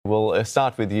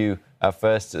start with you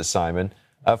first, Simon.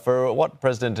 For what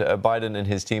President Biden and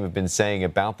his team have been saying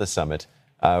about the summit,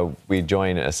 we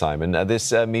join Simon.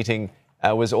 This meeting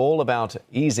was all about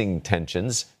easing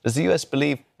tensions. Does the U.S.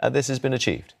 believe this has been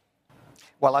achieved?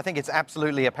 Well, I think it's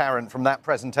absolutely apparent from that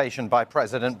presentation by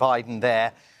President Biden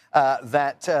there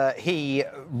that he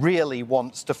really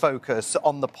wants to focus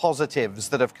on the positives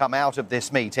that have come out of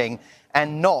this meeting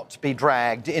and not be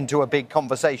dragged into a big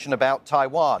conversation about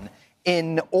Taiwan.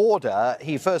 In order,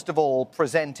 he first of all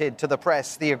presented to the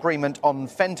press the agreement on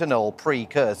fentanyl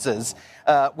precursors,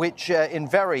 which in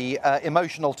very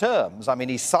emotional terms, I mean,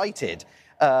 he cited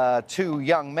two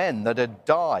young men that had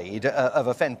died of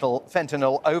a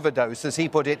fentanyl overdose, as he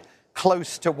put it,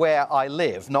 close to where I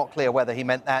live. Not clear whether he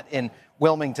meant that in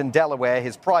Wilmington, Delaware,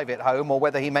 his private home, or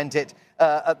whether he meant it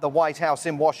at the White House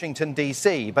in Washington,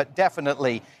 D.C. But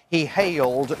definitely he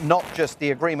hailed not just the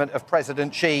agreement of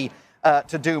President Xi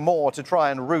to do more to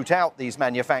try and root out these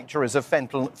manufacturers of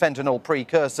fentanyl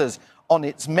precursors on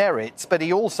its merits, but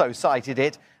he also cited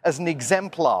it as an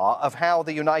exemplar of how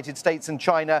the United States and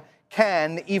China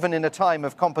can, even in a time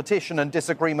of competition and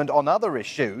disagreement on other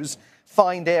issues,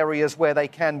 find areas where they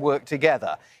can work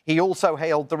together. He also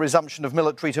hailed the resumption of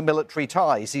military-to-military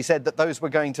ties. He said that those were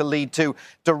going to lead to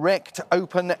direct,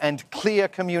 open and clear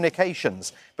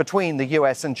communications between the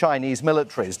US and Chinese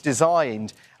militaries,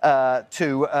 designed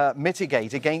to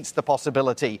mitigate against the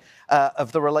possibility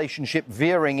of the relationship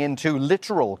veering into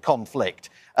literal conflict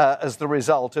as the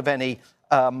result of any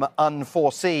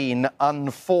unforeseen,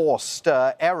 unforced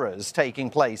errors taking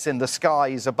place in the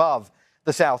skies above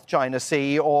the South China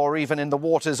Sea or even in the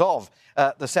waters of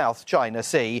the South China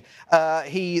Sea.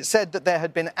 He said that there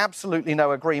had been absolutely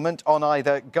no agreement on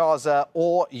either Gaza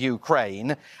or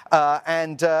Ukraine.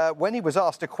 And when he was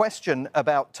asked a question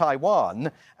about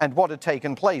Taiwan and what had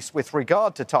taken place with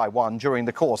regard to Taiwan during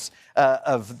the course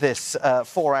of this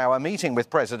 4-hour meeting with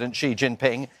President Xi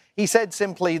Jinping, he said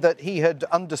simply that he had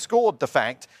underscored the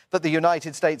fact that the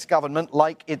United States government,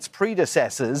 like its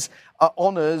predecessors,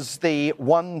 honours the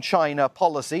one China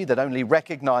policy that only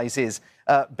recognises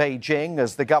Beijing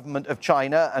as the government of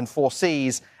China and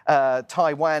foresees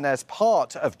Taiwan as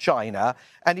part of China.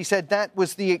 And he said that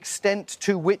was the extent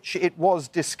to which it was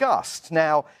discussed.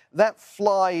 Now, that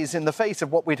flies in the face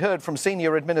of what we'd heard from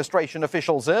senior administration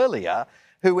officials earlier,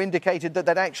 who indicated that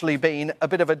there'd actually been a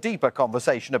bit of a deeper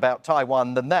conversation about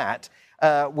Taiwan than that,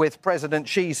 with President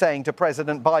Xi saying to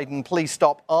President Biden, please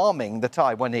stop arming the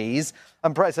Taiwanese,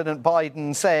 and President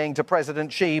Biden saying to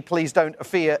President Xi, please don't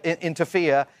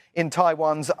interfere in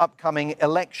Taiwan's upcoming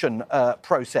election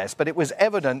process. But it was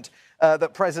evident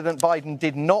that President Biden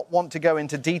did not want to go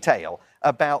into detail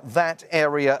about that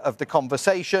area of the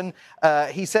conversation.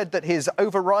 He said that his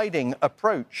overriding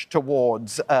approach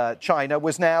towards China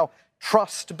was now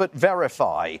trust but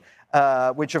verify,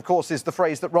 which, of course, is the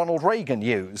phrase that Ronald Reagan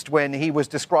used when he was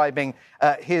describing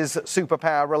his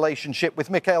superpower relationship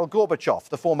with Mikhail Gorbachev,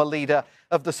 the former leader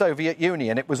of the Soviet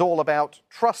Union. It was all about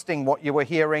trusting what you were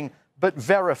hearing but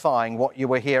verifying what you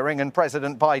were hearing, and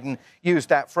President Biden used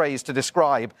that phrase to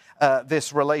describe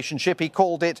this relationship. He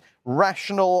called it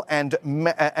rational and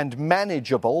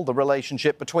manageable, the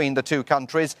relationship between the two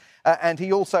countries, and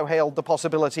he also hailed the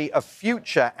possibility of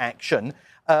future action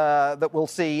that will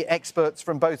see experts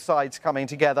from both sides coming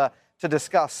together to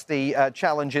discuss the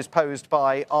challenges posed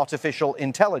by artificial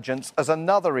intelligence as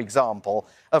another example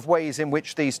of ways in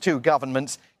which these two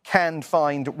governments can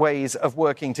find ways of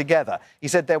working together. He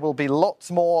said there will be lots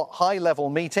more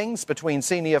high-level meetings between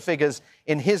senior figures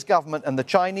in his government and the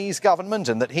Chinese government,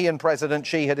 and that he and President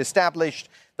Xi had established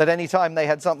that any time they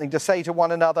had something to say to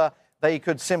one another, they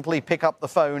could simply pick up the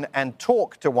phone and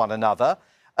talk to one another.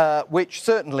 Which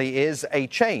certainly is a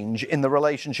change in the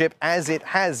relationship as it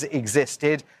has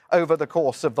existed over the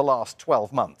course of the last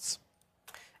 12 months.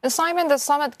 And Simon, the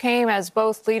summit came as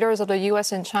both leaders of the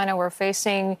U.S. and China were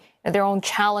facing their own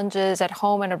challenges at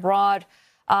home and abroad,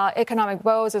 economic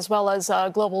woes as well as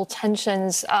global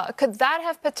tensions. Could that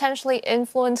have potentially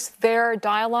influenced their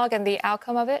dialogue and the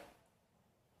outcome of it?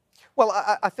 Well,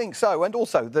 I think so. And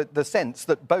also the sense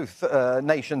that both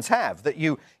nations have, that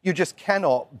you just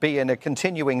cannot be in a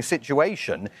continuing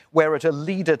situation where at a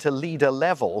leader-to-leader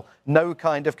level, no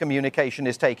kind of communication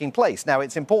is taking place. Now,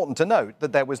 it's important to note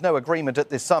that there was no agreement at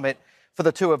this summit for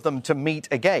the two of them to meet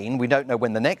again. We don't know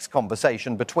when the next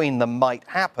conversation between them might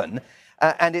happen.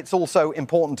 And it's also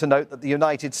important to note that the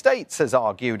United States has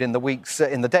argued in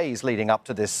the days leading up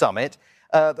to this summit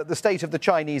that the state of the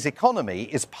Chinese economy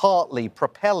is partly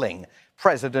propelling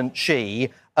President Xi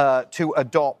to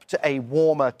adopt a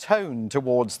warmer tone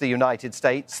towards the United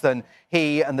States than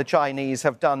he and the Chinese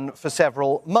have done for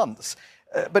several months.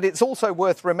 But it's also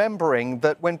worth remembering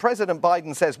that when President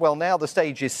Biden says, well, now the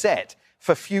stage is set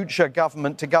for future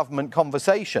government-to-government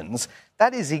conversations,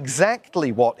 that is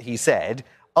exactly what he said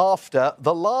after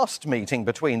the last meeting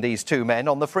between these two men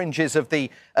on the fringes of the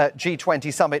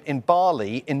G20 summit in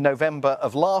Bali in November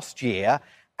of last year.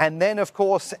 And then, of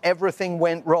course, everything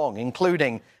went wrong,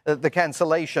 including the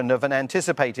cancellation of an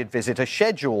anticipated visit, a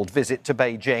scheduled visit to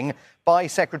Beijing by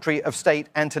Secretary of State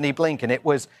Antony Blinken. It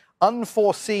was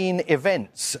unforeseen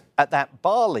events at that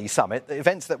Bali summit, the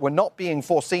events that were not being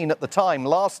foreseen at the time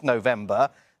last November,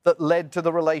 that led to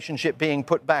the relationship being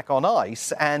put back on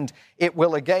ice. And it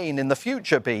will again in the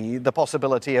future be the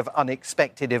possibility of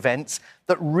unexpected events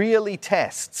that really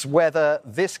tests whether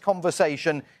this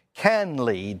conversation can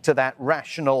lead to that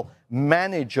rational,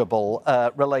 manageable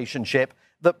relationship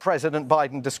that President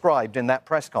Biden described in that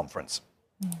press conference.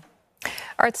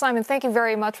 All right, Simon, thank you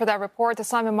very much for that report. To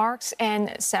Simon Marks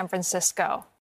in San Francisco.